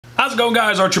How's it going,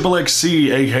 guys?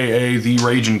 RAGIncxxC, aka the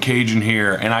RAGINcajun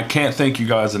here, and I can't thank you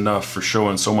guys enough for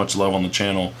showing so much love on the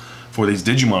channel for these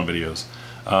Digimon videos.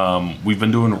 We've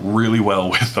been doing really well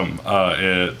with them.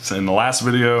 In the last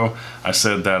video, I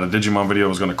said that a Digimon video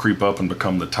was going to creep up and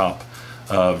become the top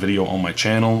video on my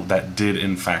channel. That did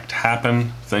in fact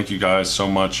happen. Thank you guys so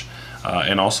much.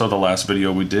 And also the last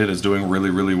video we did is doing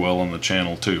really well on the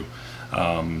channel too.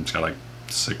 It's got like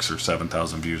 6,000 or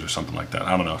 7,000 views or something like that.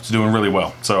 I don't know. It's doing really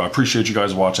well. So I appreciate you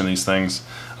guys watching these things.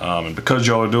 And because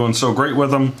y'all are doing so great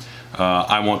with them,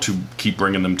 I want to keep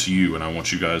bringing them to you, and I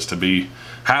want you guys to be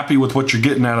happy with what you're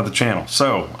getting out of the channel.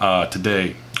 So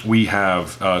today we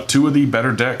have two of the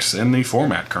better decks in the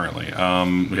format currently.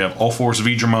 We have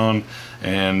Ulforceveedramon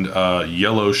and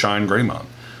yellow Shinegreymon.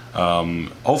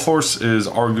 Ulforce is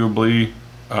arguably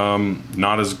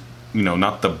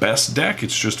not the best deck.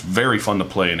 It's just very fun to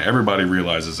play, and everybody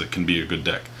realizes it can be a good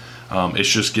deck. It's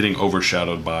just getting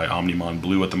overshadowed by Omnimon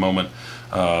Blue at the moment.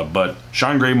 But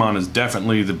Shinegreymon is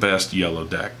definitely the best yellow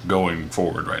deck going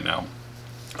forward right now.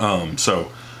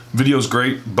 So video's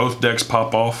great. Both decks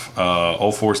pop off.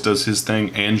 Ulforce does his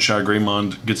thing and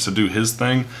Shinegreymon gets to do his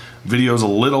thing. Video's a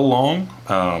little long,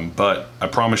 but I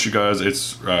promise you guys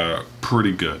it's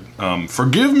pretty good.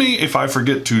 Forgive me if I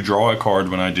forget to draw a card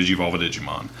when I digivolve a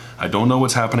Digimon. I don't know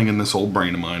what's happening in this old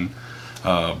brain of mine,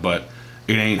 but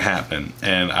it ain't happening,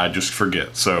 and I just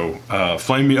forget. So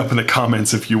flame me up in the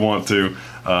comments if you want to,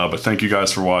 but thank you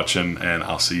guys for watching, and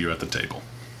I'll see you at the table.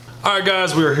 Alright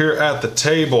guys, we are here at the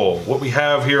table. What we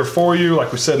have here for you,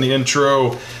 like we said in the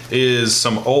intro, is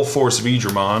some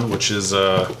Ulforceveedramon, which is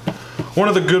one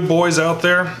of the good boys out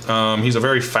there. He's a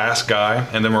very fast guy,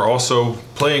 and then we're also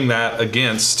playing that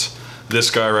against this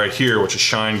guy right here, which is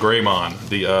Shinegreymon,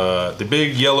 the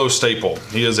big yellow staple.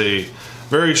 He is a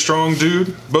very strong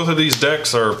dude. Both of these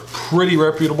decks are pretty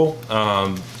reputable.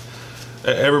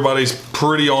 Everybody's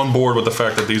pretty on board with the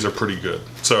fact that these are pretty good.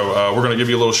 So we're going to give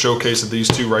you a little showcase of these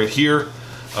two right here.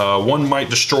 One might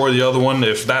destroy the other one.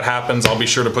 If that happens, I'll be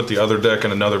sure to put the other deck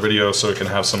in another video so it can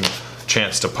have some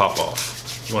chance to pop off.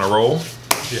 You want to roll?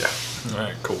 Yeah.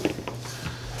 Alright, cool.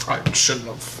 I shouldn't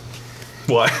have.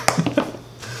 Why?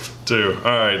 Two.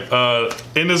 Alright,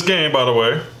 in this game, by the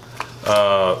way,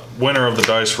 winner of the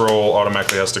dice roll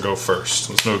automatically has to go first.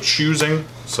 There's no choosing,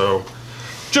 so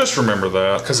just remember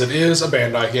that. Because it is a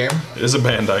Bandai game. It is a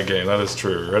Bandai game, that is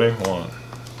true. Ready? 1,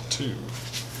 2,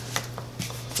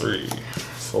 3,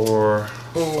 4,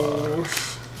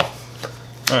 5.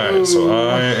 Alright, so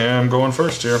I am going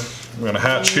first here. I'm going to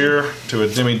hatch here to a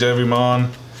Digimon.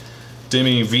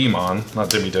 Digimon, not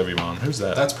Digimon. Who's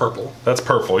that? That's purple. That's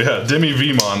purple, yeah.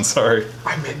 Digimon, sorry.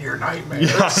 I'm in your nightmares.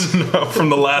 Yeah, I know, from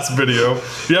the last video.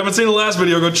 If you haven't seen the last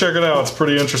video, go check it out. It's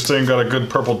pretty interesting. Got a good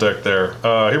purple deck there.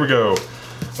 Here we go.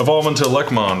 Evolve into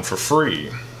Lekmon for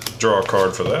free. Draw a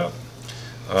card for that.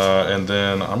 And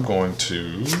then I'm going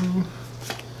to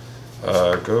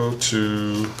go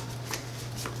to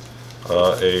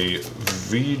a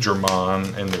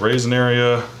Veedramon in the Raisin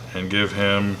area and give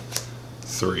him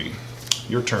 3.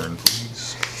 Your turn,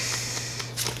 please.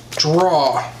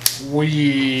 Draw.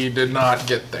 We did not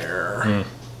get there.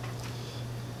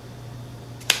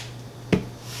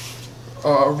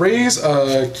 Raise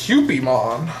a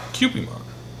Cupimon. Cupimon.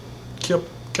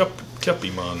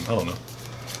 Cupimon. I don't know.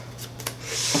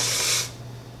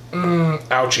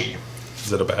 Ouchie.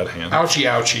 Is it a bad hand? Ouchie,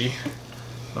 ouchie.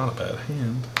 Not a bad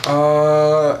hand.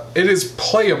 It is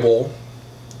playable.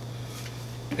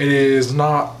 It is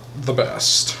not the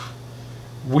best.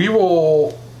 We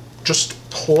will just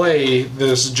play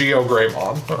this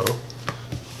Geogreymon. Uh-oh.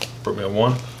 Put me at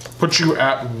 1. Put you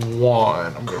at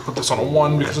 1. I'm going to put this on a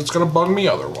 1 because it's going to bug me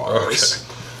otherwise.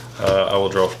 Okay. I will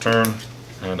draw for turn,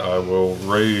 and I will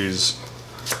raise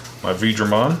my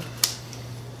Veedramon.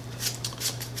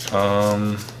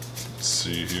 Let's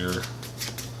see here.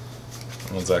 I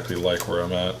don't exactly like where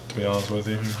I'm at, to be honest with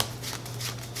you.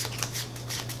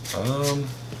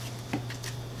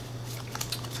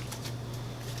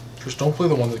 Just don't play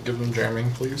the one that gives them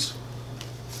jamming, please.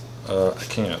 I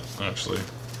can't, actually.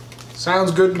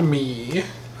 Sounds good to me.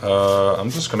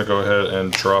 I'm just gonna go ahead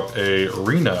and drop a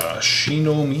Rina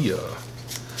Shinomiya.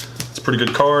 It's a pretty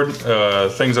good card.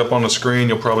 Things up on the screen,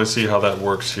 you'll probably see how that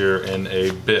works here in a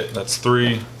bit. That's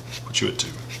 3, put you at 2.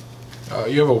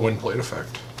 You have a win plate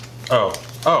effect. Oh,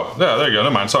 yeah, there you go,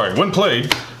 never mind, sorry. When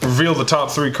played, reveal the top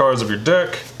 3 cards of your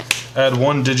deck, add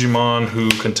 1 Digimon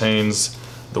who contains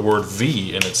the word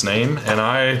V in its name, and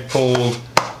I pulled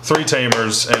 3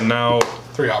 Tamers, and now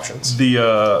 3 options. The,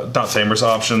 not Tamers,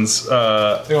 options,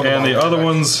 and the other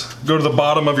ones go to the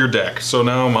bottom of your deck. So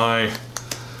now my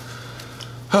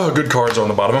good cards are on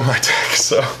the bottom of my deck,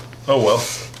 so, oh well.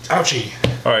 Ouchie.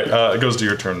 All right, it goes to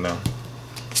your turn now.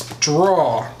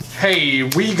 Draw. Hey,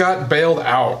 we got bailed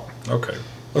out. Okay.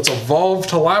 Let's evolve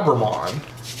to Labramon.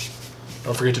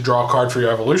 Don't forget to draw a card for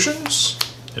your evolutions,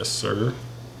 Yes, sir.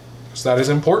 because that is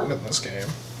important in this game.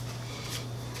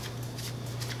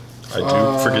 I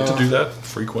do forget to do that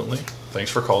frequently.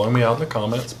 Thanks for calling me out in the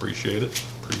comments. Appreciate it.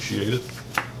 Appreciate it.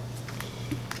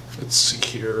 Let's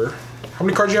see here. How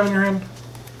many cards do you have in your hand?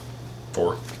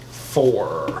 4.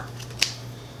 4.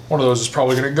 One of those is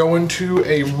probably going to go into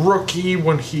a rookie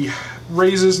when he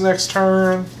raises next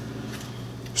turn.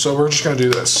 So we're just going to do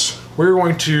this. We're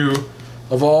going to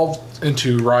evolve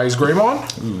into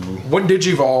Shinegreymon. When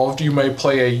Digivolved, you may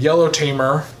play a yellow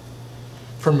tamer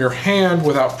from your hand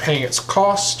without paying its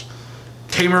cost.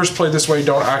 Tamers played this way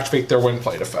don't activate their win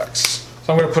plate effects.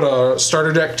 So I'm going to put a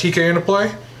starter deck TK into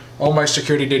play. All my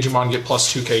security Digimon get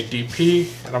plus 2k DP,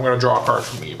 and I'm going to draw a card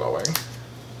from Evoing.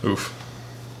 Oof.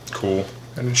 Cool.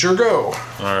 And it's your go.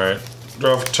 Alright.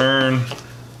 Draw for turn.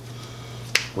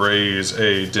 Raise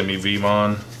a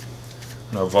Demi-Vmon.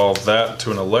 And evolve that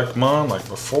to an Electmon like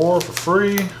before for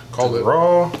free. Called it.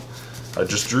 Raw. I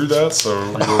just drew that, so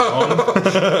you were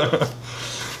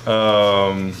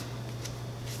wrong.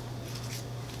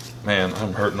 Man,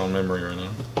 I'm hurting on memory right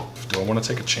now. Do I want to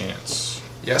take a chance?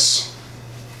 Yes.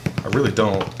 I really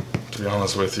don't, to be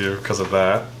honest with you, because of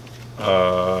that.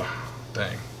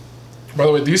 Dang. By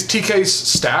the way, these TKs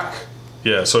stack.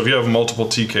 Yeah, so if you have multiple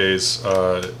TKs,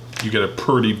 you get a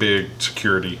pretty big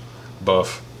security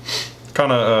buff.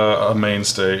 Kind of a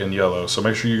mainstay in yellow, so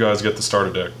make sure you guys get the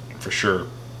starter deck, for sure.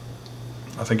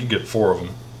 I think you get 4 of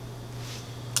them.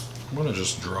 I'm going to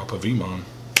just drop a Vmon.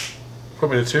 Put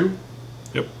me to 2?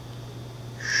 Yep.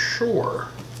 Sure.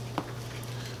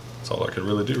 That's all I could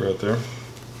really do right there.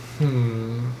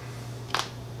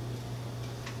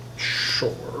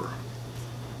 Sure.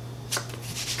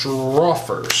 Draw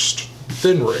first,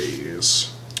 then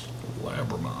raise.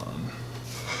 Labramon.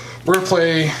 We're going to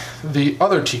play the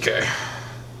other TK.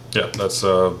 Yeah, that's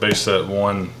base set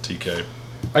 1 TK.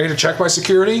 I get to check my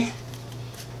security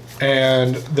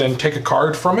and then take a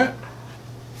card from it.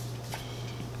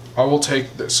 I will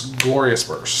take this Glorious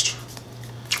Burst.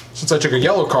 Since I took a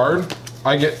yellow card,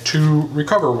 I get to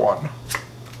recover 1.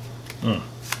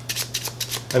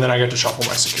 And then I get to shuffle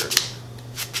my security.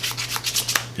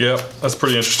 Yep, that's a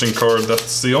pretty interesting card.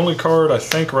 That's the only card I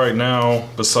think right now,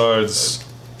 besides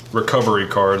recovery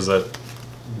cards, that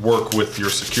work with your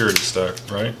security stack,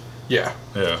 right? Yeah.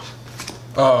 Yeah.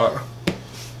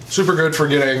 Super good for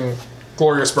getting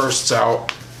Glorious Bursts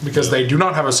out because they do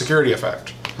not have a security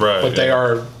effect. Right. But they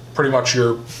are pretty much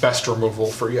your best removal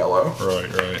for yellow. Right,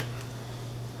 right.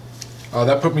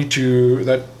 That put me to,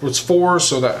 that was 4,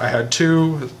 so that I had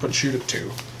 2. It puts you to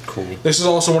 2. Cool. This is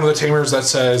also one of the tamers that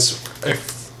says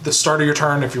if the start of your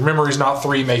turn, if your memory's not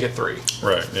 3, make it 3.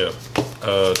 Right, yeah.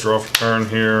 Draw for turn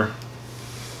here.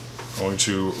 Going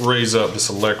to raise up this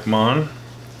Electmon.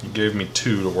 You gave me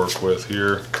 2 to work with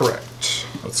here. Correct.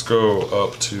 Let's go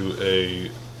up to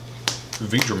a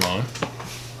Veedramon.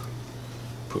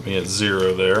 Put me at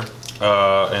 0 there.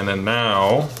 And then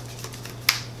now,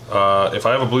 if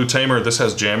I have a blue tamer, this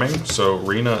has jamming, so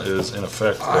Rena is in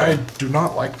effect. I do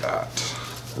not like that.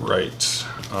 Right.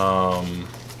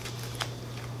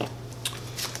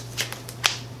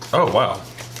 Oh, wow.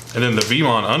 And then the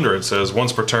Vmon under it says,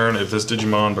 once per turn, if this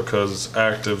Digimon becomes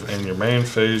active in your main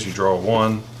phase, you draw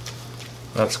 1.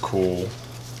 That's cool.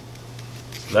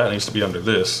 That needs to be under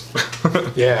this.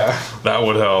 Yeah. That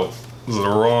would help. This is the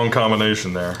wrong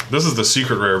combination there. This is the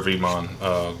secret rare Vmon,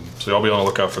 so y'all be on the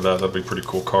lookout for that. That'd be a pretty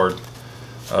cool card.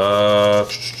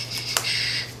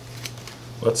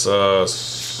 Let's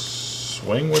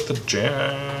swing with the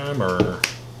jammer.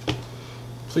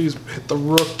 Please hit the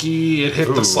rookie. It hit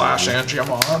the slash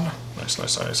Angemon. Nice,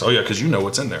 nice, nice. Oh yeah, because you know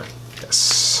what's in there.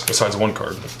 Yes. Besides 1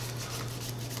 card.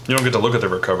 You don't get to look at the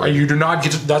recovery. You do not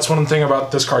get to, that's one thing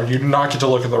about this card. You do not get to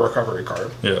look at the recovery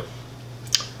card. Yeah.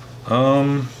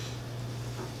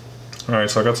 Alright,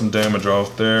 so I got some damage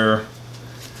off there.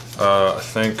 I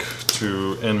think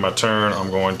to end my turn, I'm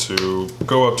going to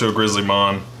go up to a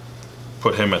Grizzlymon,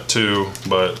 put him at 2,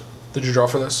 but... Did you draw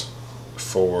for this?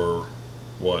 For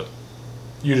what?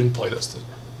 You didn't play this.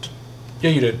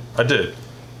 Yeah, you did. I did.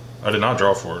 I did not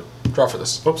draw for it. Draw for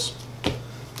this. Whoops.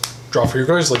 Draw for your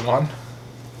Grizzlymon.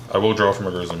 I will draw from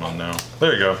a Grizzlymon now.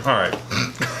 There you go. Alright.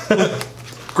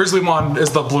 Grizzlymon is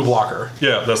the blue blocker.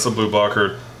 Yeah, that's the blue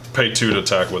blocker. Pay 2 to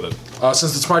attack with it.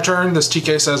 Since it's my turn, this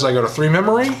TK says I go to 3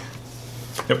 memory.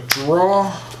 Yep.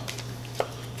 Draw.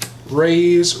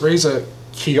 Raise a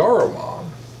Kiaramon.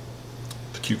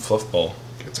 The cute fluff ball.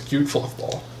 It's a cute fluff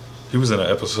ball. He was in an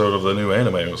episode of the new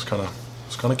anime. It was kind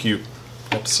of cute.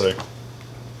 What to say?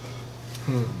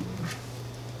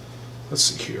 Let's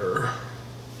see here.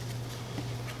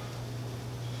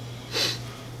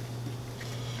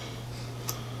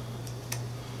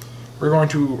 We're going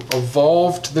to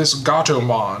evolve to this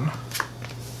Gatomon.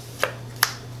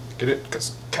 Get it?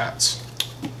 Because cats.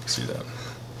 See that?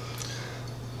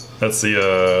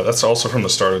 That's also from the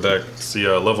starter deck. It's the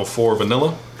level 4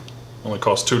 vanilla. Only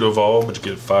costs 2 to evolve, but you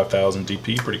get 5,000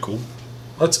 DP. Pretty cool.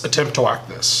 Let's attempt to whack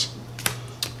this.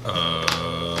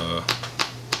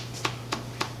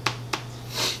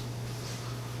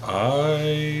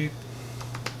 I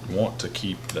want to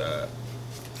keep that.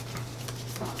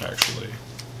 Actually.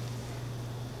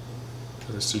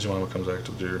 This Digimon becomes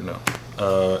active deer. No.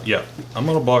 Yeah. I'm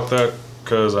gonna block that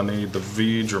because I need the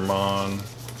Veedramon.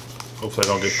 Hopefully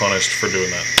I don't get punished for doing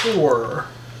that. Sure.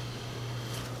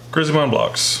 Grizzlymon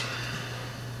blocks.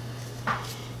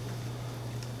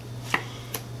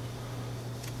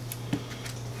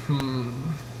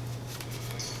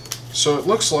 So it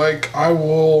looks like I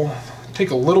will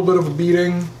take a little bit of a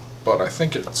beating, but I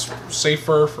think it's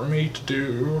safer for me to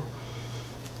do.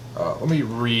 Let me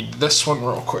read this one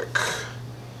real quick.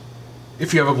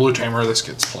 If you have a blue tamer, this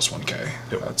gets plus 1k.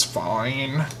 Yep. That's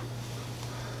fine.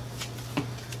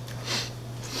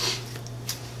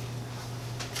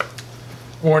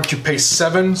 I want to pay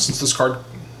 7 since this card.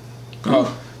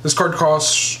 This card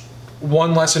costs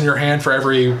 1 less in your hand for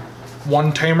every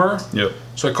 1 tamer. Yep.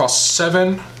 So it costs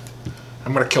 7.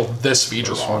 I'm gonna kill this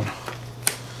Veedramon.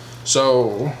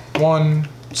 So 1,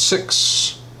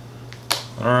 6.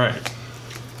 All right.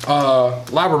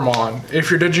 Labramon. If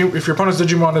your opponent's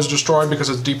Digimon is destroyed because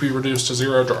it's DP reduced to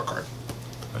 0, draw a card.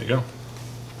 There you go.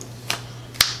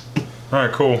 All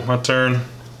right, cool. My turn.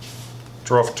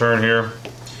 Draw for turn here.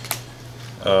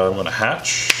 I'm gonna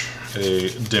hatch a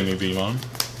Digimon.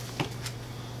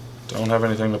 Don't have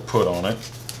anything to put on it.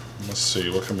 Let's see,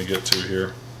 what can we get to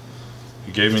here?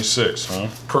 You gave me 6, huh?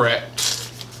 Correct.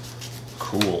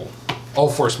 Cool.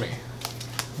 Ulforce me.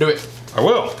 Do it. I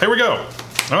will. Here we go.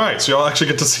 All right, so y'all actually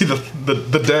get to see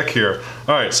the deck here.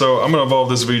 All right, so I'm gonna evolve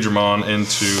this Veedramon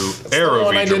into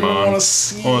Arrow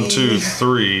Veedramon. 1, 2,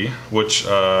 3. Which,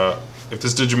 if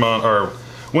this Digimon, or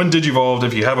when Digivolved,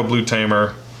 if you have a blue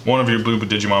tamer, one of your blue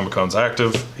Digimon becomes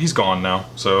active. He's gone now,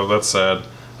 so that's sad.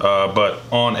 But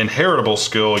on inheritable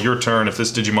skill, your turn, if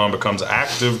this Digimon becomes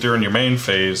active during your main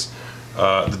phase,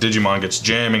 the Digimon gets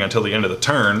jamming until the end of the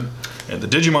turn, and the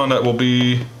Digimon that will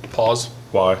be... Pause.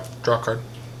 Why? Draw a card.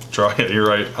 Draw it, you're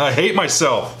right. I hate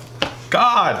myself.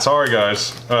 God, sorry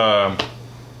guys.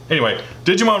 Anyway,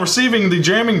 Digimon receiving the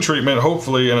jamming treatment,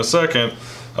 hopefully in a second,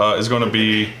 is going to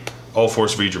be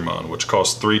Ulforceveedramon, which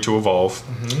costs 3 to evolve.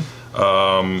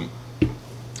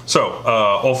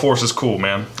 Ulforce is cool,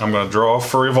 man. I'm going to draw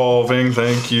for evolving.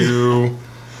 Thank you.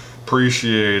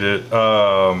 Appreciate it.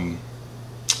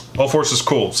 Ulforce is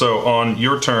cool. So on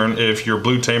your turn, if your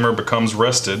blue tamer becomes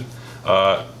rested,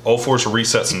 Ulforce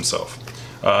resets himself.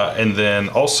 And then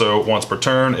also, once per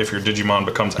turn, if your Digimon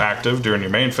becomes active during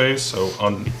your main phase, so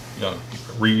on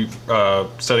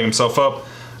setting himself up,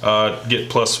 get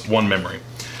plus 1 memory.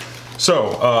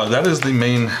 So that is the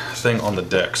main thing on the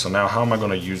deck. So now how am I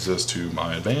going to use this to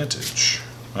my advantage?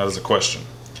 That is a question.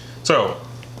 So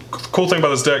the cool thing about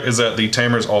this deck is that the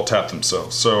tamers all tap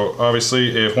themselves. So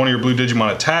obviously if one of your blue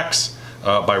Digimon attacks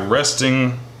by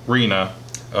resting Rena,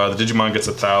 the Digimon gets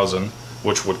 1,000,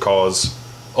 which would cause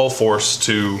Ulforce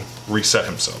to reset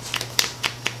himself.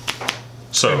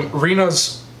 So and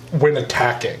Rena's when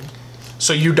attacking.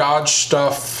 So you dodge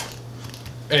stuff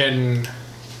and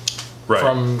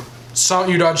from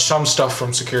you dodge some stuff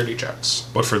from security checks.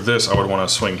 But for this, I would want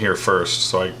to swing here first,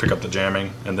 so I pick up the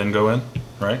jamming and then go in,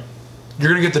 right? You're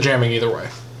gonna get the jamming either way.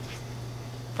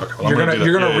 Okay, well,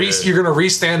 you're gonna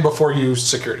restand before you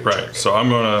security check. Right. So I'm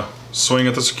gonna swing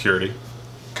at the security.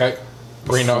 Okay.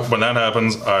 Rena. When that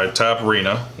happens, I tap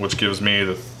Rena, which gives me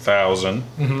the 1,000,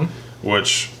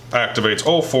 which activates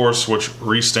Ulforce, which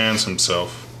restands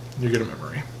himself. You get a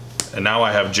memory. And now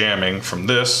I have jamming from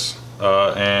this,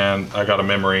 and I got a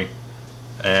memory,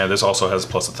 and this also has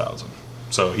plus 1,000.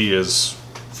 So he is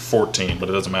 14, but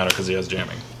it doesn't matter because he has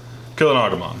jamming. Kill an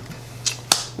Agumon.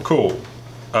 Cool.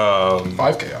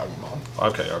 5k Agumon.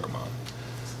 5k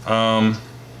Agumon.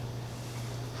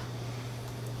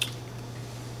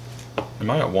 Am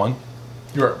I at 1?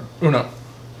 You're at Uno.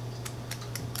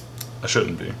 I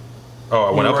shouldn't be. Oh,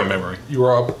 I went up in memory. You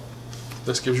were up.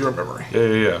 This gives you a memory.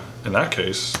 Yeah. In that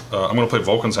case, I'm going to play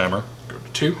Vulcan's Hammer. Go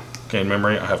to 2. Gain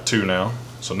memory. I have 2 now.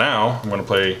 So now I'm going to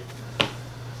play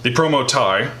the promo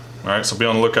tie. Alright, so be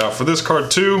on the lookout for this card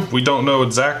too. We don't know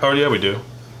exact. Oh yeah, we do.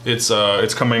 It's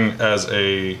coming as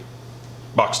a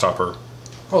box topper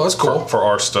Oh, that's cool. For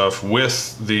our stuff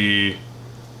with the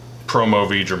promo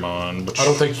Veedramon, which I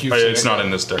don't think you've it's seen not it.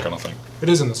 in this deck. I don't think It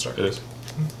is in this deck. it is.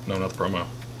 No, not the promo.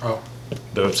 Oh,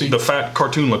 The fat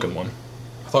cartoon looking one.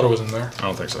 I thought it was in there. I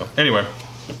don't think so. Anyway,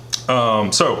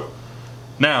 so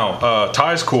now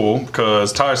Ty's cool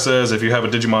because Ty says if you have a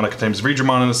Digimon that contains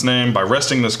Veedramon in its name, by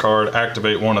resting this card,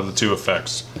 activate one of the 2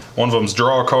 effects. One of them is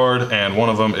draw a card, and one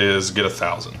of them is get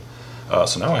 1,000.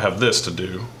 So now I have this to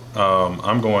do. I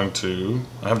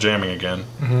have jamming again.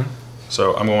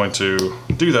 So I'm going to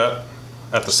do that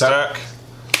at the stack,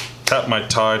 tap my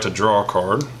Ty to draw a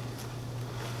card.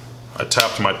 I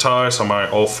tapped my Ty, so my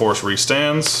Ulforce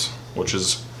restands, which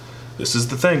is, this is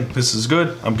the thing. This is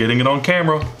good. I'm getting it on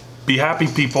camera. Be happy,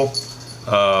 people.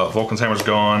 Vulcan's Hammer's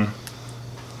gone.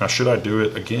 Now, should I do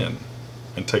it again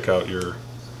and take out your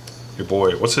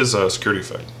boy? What's his security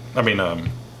effect? I mean,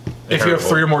 if you have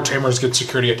 3 or more Tamers, get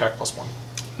security attack +1.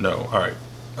 No. All right.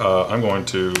 I'm going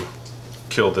to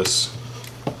kill this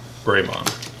Greymon.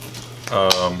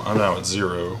 I'm now at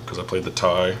 0 because I played the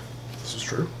Ty. This is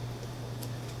true.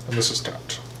 And this is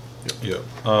tapped. Yep.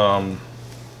 I'm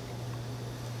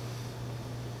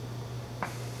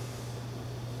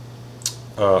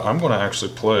going to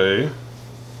actually play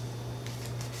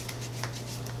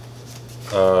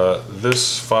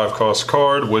this 5-cost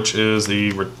card, which is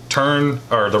the return,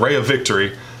 or the Ray of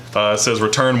Victory. It says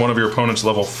return one of your opponent's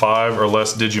level 5 or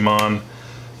less Digimon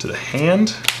to the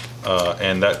hand,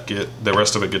 and the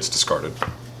rest of it gets discarded.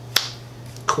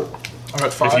 Cool. I'm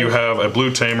at 5. If you have a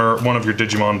blue tamer, one of your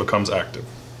Digimon becomes active.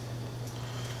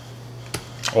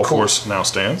 Ulforce now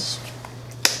stands.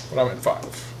 But I'm at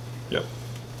 5. Yep.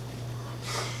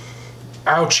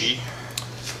 Ouchie.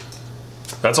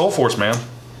 That's Ulforce, man.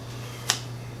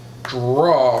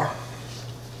 Draw.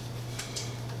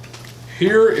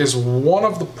 Here is one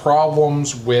of the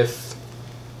problems with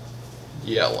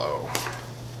yellow.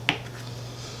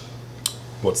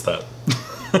 What's that?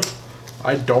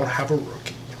 I don't have a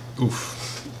rookie.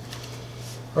 Oof.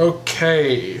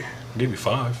 Okay. I gave you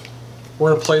 5.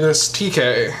 We're gonna play this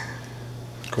TK.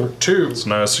 Cool. 2. So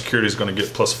now security is going to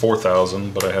get plus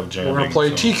 4,000, but I have jamming. We're gonna play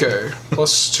so TK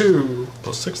 +2.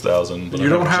 plus 6,000. You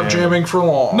don't have jamming for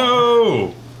long.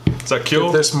 No. Is that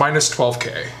kill? This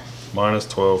 -12k. Minus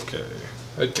 12k.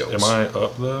 It kills. Am I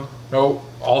up though? No.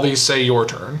 All these say your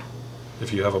turn.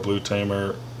 If you have a blue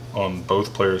tamer on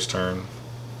both players' turn,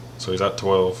 so he's at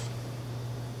 12.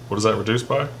 What does that reduce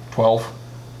by? 12.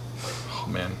 Oh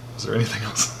man, is there anything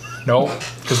else? No,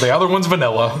 because the other one's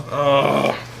vanilla.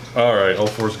 All right,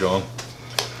 Ulforce gone.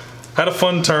 Had a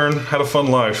fun turn, had a fun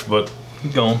life, but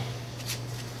he's gone.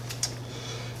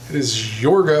 It is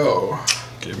your go.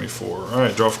 Gave me 4. All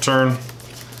right, draw for turn.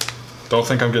 Don't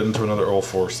think I'm getting to another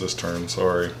Ulforce this turn.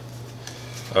 Sorry.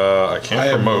 I can't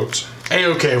promote.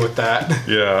 A-okay with that.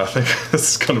 Yeah, I think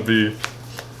this is gonna be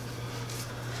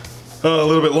a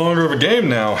little bit longer of a game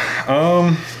now.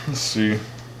 Let's see.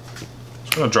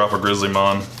 Just gonna drop a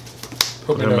Grizzlymon.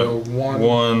 Put me him to at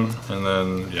 1, and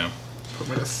then yeah, Put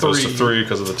me to 3. goes to 3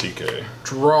 because of the TK.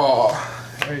 Draw.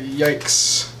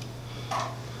 Yikes.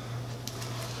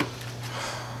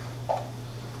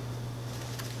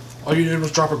 All you did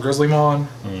was drop a Grizzlymon.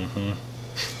 Mm-hmm.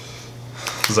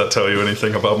 Does that tell you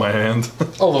anything about my hand?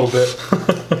 A little bit.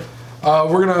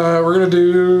 We're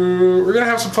gonna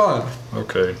have some fun.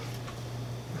 Okay.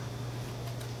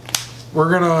 We're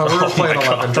gonna play an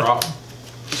 11 drop.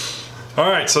 All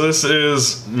right, so this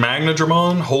is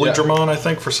Magnadramon, Holy Yeah. Dramon, I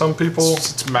think, for some people.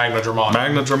 It's Magnadramon.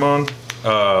 Magnadramon.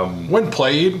 When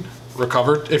played,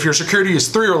 recover. If your security is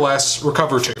 3 or less,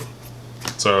 recover 2.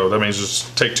 So that means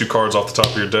just take 2 cards off the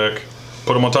top of your deck,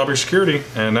 put them on top of your security,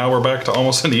 and now we're back to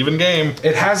almost an even game.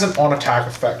 It has an on-attack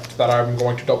effect that I'm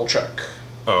going to double check.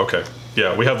 Oh, okay.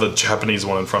 Yeah, we have the Japanese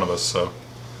one in front of us, so.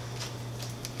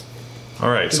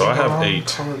 All right, so I have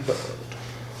 8. All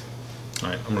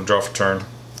right, I'm gonna draw for turn.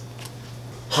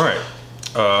 All right,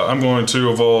 I'm going to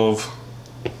evolve.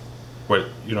 Wait,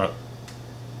 you're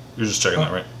just checking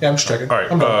that, right? Yeah, I'm just checking. All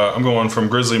right, I'm going from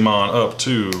Grizzlymon up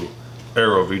to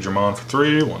Veedramon for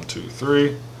 3. 1, 2,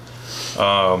 3.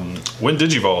 When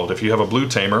Digivolved, if you have a blue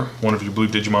tamer, one of your blue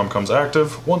Digimon becomes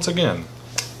active once again.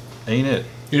 Ain't it?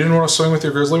 You didn't want to swing with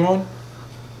your Grizzlymon?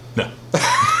 No.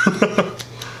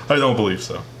 I don't believe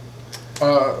so.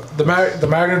 The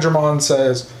Magnadramon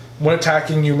says, when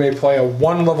attacking, you may play a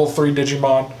 1 level 3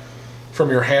 Digimon from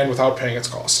your hand without paying its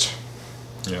cost.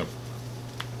 Yep.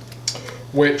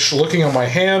 Which, looking at my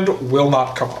hand, will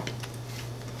not come up.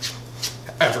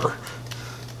 Ever.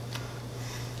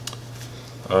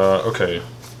 Okay.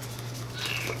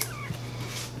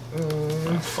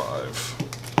 5.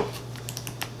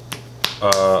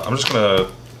 I'm just gonna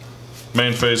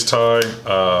Main phase tie,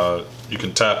 you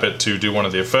can tap it to do one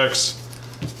of the effects.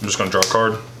 I'm just gonna draw a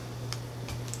card.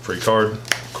 Free card,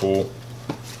 cool.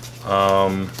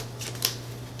 I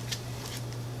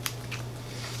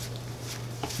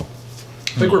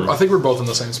think we're both in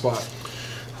the same spot.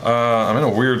 I'm in a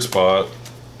weird spot.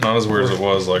 Not as weird as it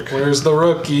was, like... Where's the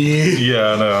rookie?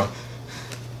 Yeah, I know.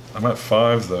 I'm at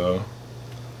 5, though.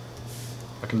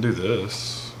 I can do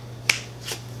this.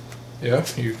 Yeah,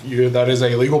 you that is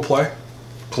a legal play.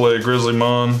 Play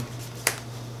Grizzlymon.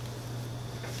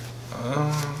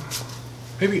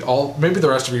 Maybe the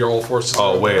rest of you are all forces.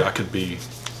 Oh, wait, I could be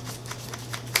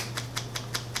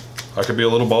a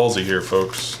little ballsy here,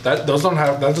 folks. That doesn't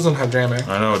have jamming.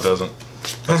 I know it doesn't.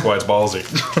 That's why it's ballsy.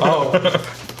 Oh.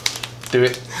 Do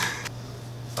it.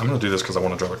 I'm gonna do this because I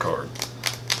want to draw the card.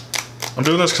 I'm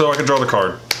doing this so I can draw the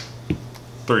card.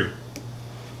 3.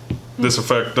 This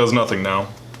effect does nothing now.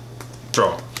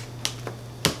 Draw.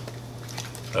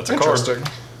 That's a card. Interesting.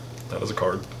 That is a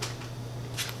card.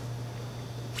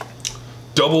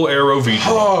 Double arrow Veedramon.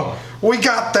 Oh, we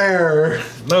got there.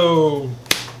 No.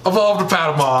 Evolved to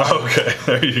Patamon. Okay,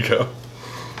 there you go.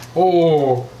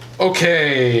 Oh,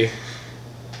 okay.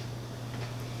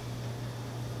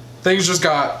 Things just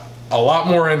got a lot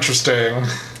more interesting.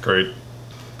 Great.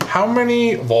 How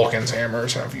many Vulcan's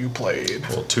Hammers have you played?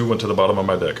 Well, 2 went to the bottom of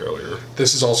my deck earlier.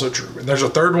 This is also true. And there's a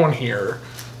third one here.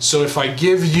 So if I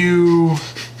give you...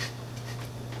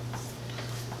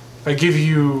 I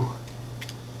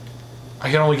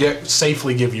can only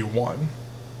safely give you 1.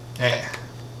 Eh.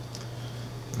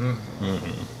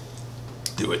 Mm-hmm.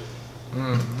 Do it.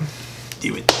 Mm-hmm.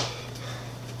 Do it.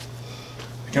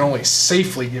 I can only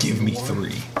safely give you 1. Give me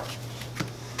 3.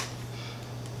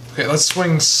 Okay, let's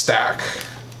swing stack.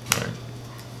 Alright.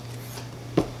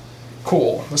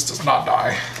 Cool. This does not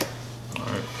die.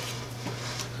 Alright.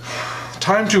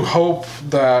 Time to hope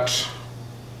that...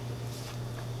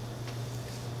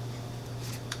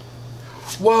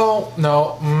 Well,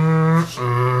 no.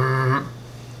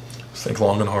 Think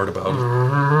long and hard about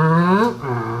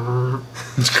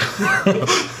it.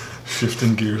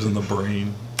 Shifting gears in the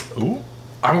brain. Ooh.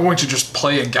 I'm going to just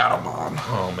play a Gatomon.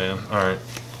 Oh man. Alright.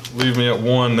 Leave me at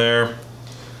 1 there.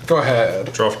 Go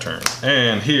ahead. Draw for turn.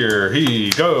 And here he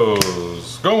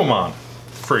goes. Gomamon.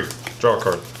 Free. Draw a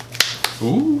card.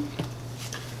 Ooh.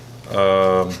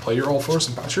 Play your Ulforce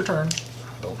and pass your turn.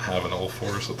 I don't have an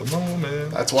Ulforce at the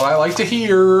moment. That's what I like to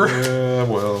hear. Yeah,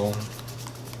 well.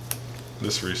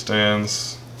 This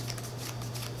restands.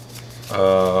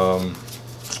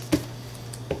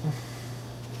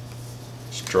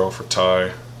 Just draw for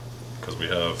tie. Because we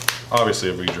have, obviously,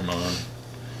 a Veedramon.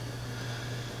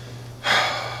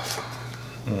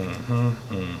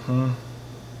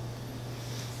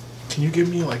 Can you give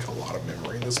me like a lot of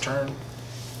memory this turn?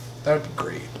 That would be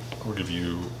great. I'll give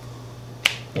you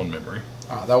 1 memory.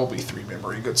 That will be 3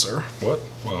 memory, good sir. What?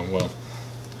 Well,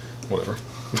 whatever.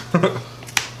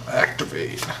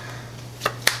 Activate.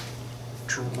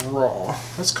 Draw.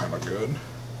 That's kind of good.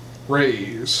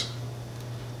 Raise.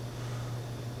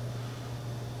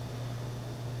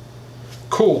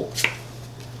 Cool.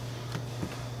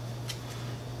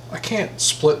 I can't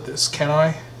split this, can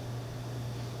I?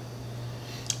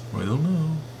 Well,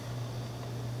 no.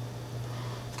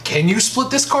 Can you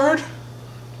split this card?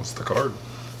 What's the card?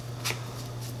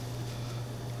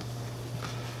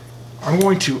 I'm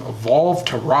going to evolve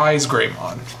to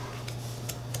Shinegreymon.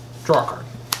 Draw a card.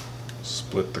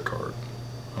 Split the card.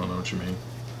 I don't know what you mean.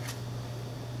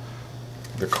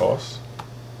 The cost?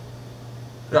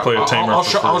 Yeah, Play a tamer.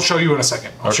 I'll show you in a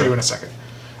second. I'll show you in a second.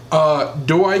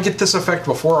 Do I get this effect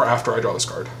before or after I draw this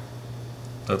card?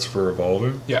 That's for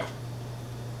evolving? Yeah.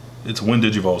 It's when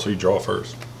Digivolve, so you draw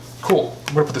first. Cool.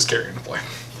 I'm going to put this carry into play.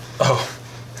 Oh.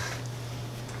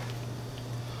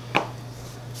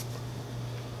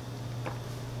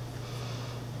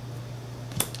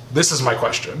 This is my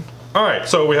question. Alright,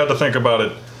 so we had to think about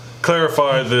it.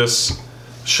 Clarify this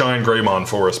Shinegreymon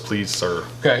for us, please, sir.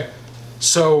 Okay.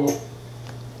 So,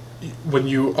 when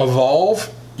you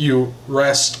evolve, you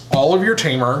rest all of your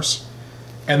tamers,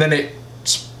 and then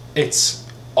it's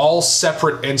all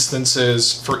separate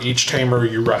instances for each tamer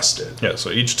you rested. Yeah,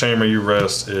 so each tamer you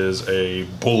rest is a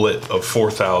bullet of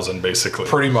 4,000, basically.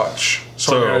 Pretty much.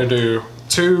 So we're going to do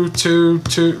 2, 2,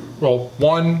 2, well,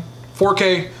 1,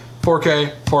 4K,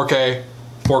 4K, 4K,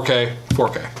 4K,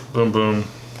 4K. Boom, boom.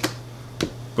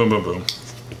 Boom, boom, boom.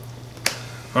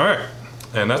 Alright,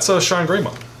 and that's a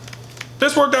Shinegreymon.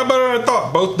 This worked out better than I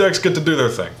thought. Both decks get to do their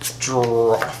thing.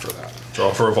 Draw after that.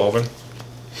 Draw for evolving.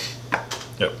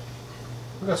 Yep.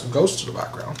 We got some ghosts in the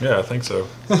background. Yeah, I think so.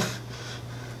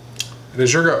 It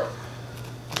is your go.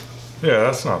 Yeah,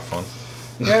 that's not fun.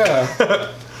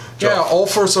 Yeah. Yeah,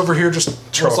 Ulforce over here just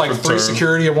was like 3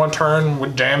 security in 1 turn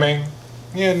with jamming.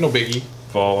 Yeah, no biggie.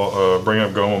 Bring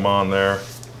up Gomamon there.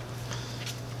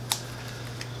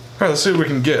 Alright, let's see what we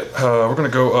can get. We're going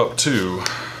to go up to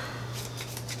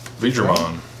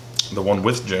Veedramon, the one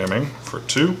with jamming, for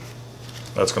 2.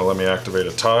 That's going to let me activate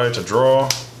a tie to draw.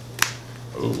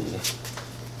 Ooh.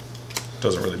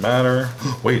 Doesn't really matter.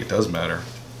 Wait, it does matter.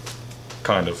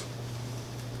 Kind of.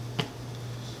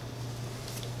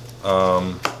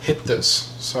 Hit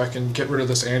this so I can get rid of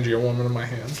this Angiomon in my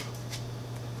hand.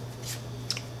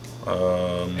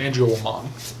 Angiomon.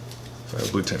 If I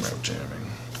have blue team, I have jamming.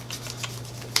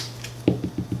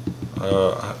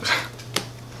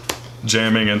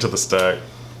 Jamming into the stack.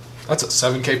 That's a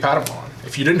 7k Patamon.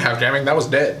 If you didn't have jamming, that was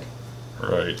dead.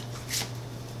 Right.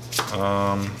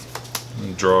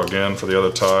 Draw again for the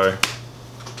other tie.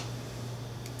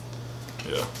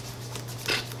 Yeah.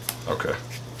 Okay.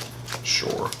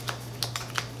 Sure.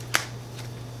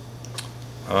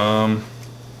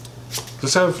 Does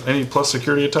this have any plus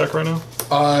security attack right now?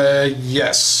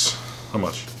 Yes. How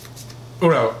much? Oh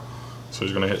no. So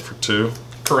he's gonna hit for 2?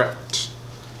 Correct.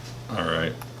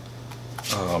 Alright.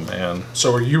 Oh man.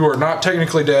 So you are not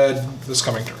technically dead this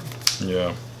coming turn.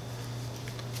 Yeah.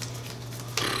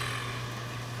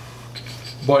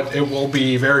 But it will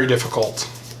be very difficult.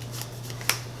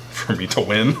 For me to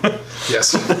win?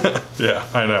 Yes. Yeah,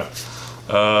 I know.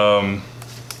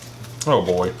 Oh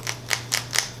boy.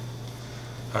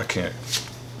 I can't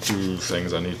do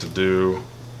things I need to do.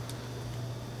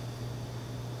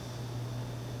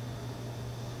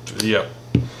 Yep.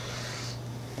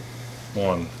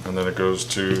 1, and then it goes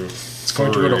to It's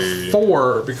going to go to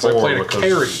 4 because I played a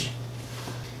carry.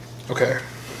 Okay.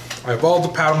 I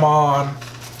evolved the Patamon.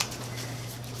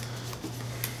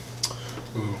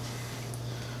 Ooh.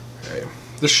 Okay.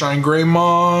 The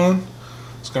Shinegreymon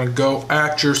is going to go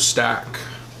at your stack.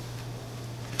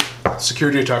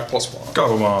 Security attack +1.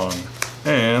 Gabumon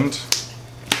and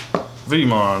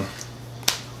Veedramon.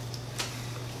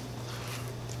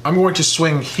 I'm going to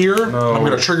swing here. No. And I'm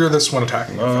going to trigger this when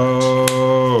attacking.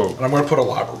 Oh. And I'm going to put a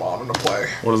Labramon into play.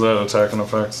 What does that attacking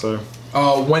effect say?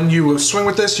 When you swing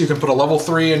with this, you can put a level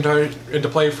 3 into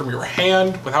play from your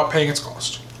hand without paying its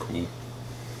cost. Cool.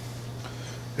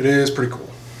 It is pretty cool.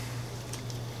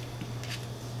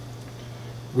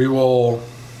 We will...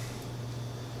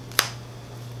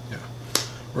 Yeah.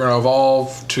 We're going to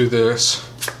evolve to this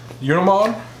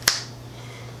Unimon.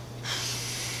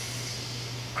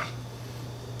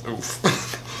 Oof.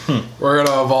 We're going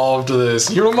to evolve to this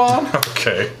Unimon.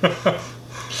 Okay. I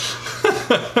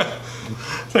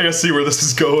think I see where this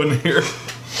is going here.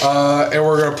 And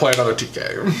we're going to play another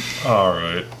TK.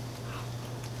 Alright.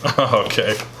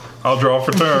 Okay. I'll draw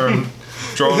for turn.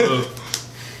 Draw the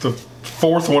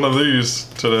 4th one of these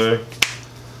today.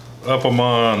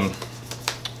 Upamon.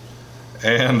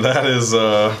 And that is,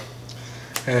 Yeah,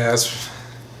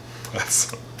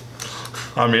 that's...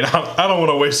 I mean, I don't want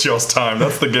to waste y'all's time.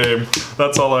 That's the game.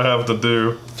 That's all I have to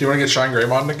do. Do you want to get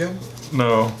Shinegreymon again?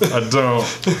 No, I don't.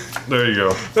 There you go.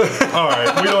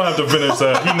 Alright, we don't have to finish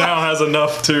that. He now has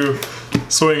enough to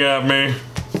swing at me.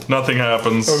 Nothing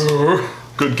happens.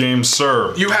 Good game,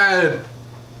 sir. You had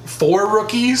 4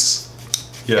 rookies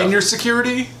in your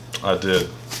security? I did.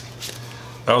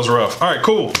 That was rough. Alright,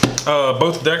 cool.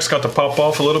 Both decks got to pop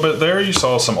off a little bit there. You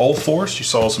saw some Ulforce. You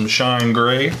saw some Shine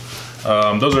Gray.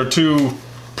 Those are 2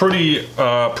 pretty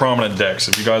prominent decks.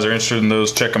 If you guys are interested in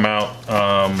those, check them out.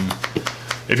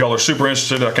 If y'all are super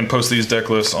interested, I can post these deck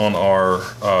lists on our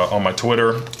on my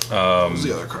Twitter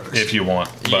if you want.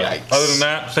 But other than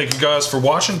that, thank you guys for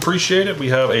watching. Appreciate it. We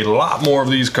have a lot more of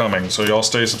these coming, so y'all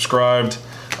stay subscribed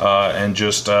and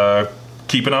just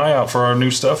keep an eye out for our new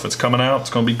stuff. It's coming out.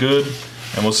 It's going to be good,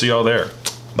 and we'll see y'all there.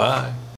 Bye.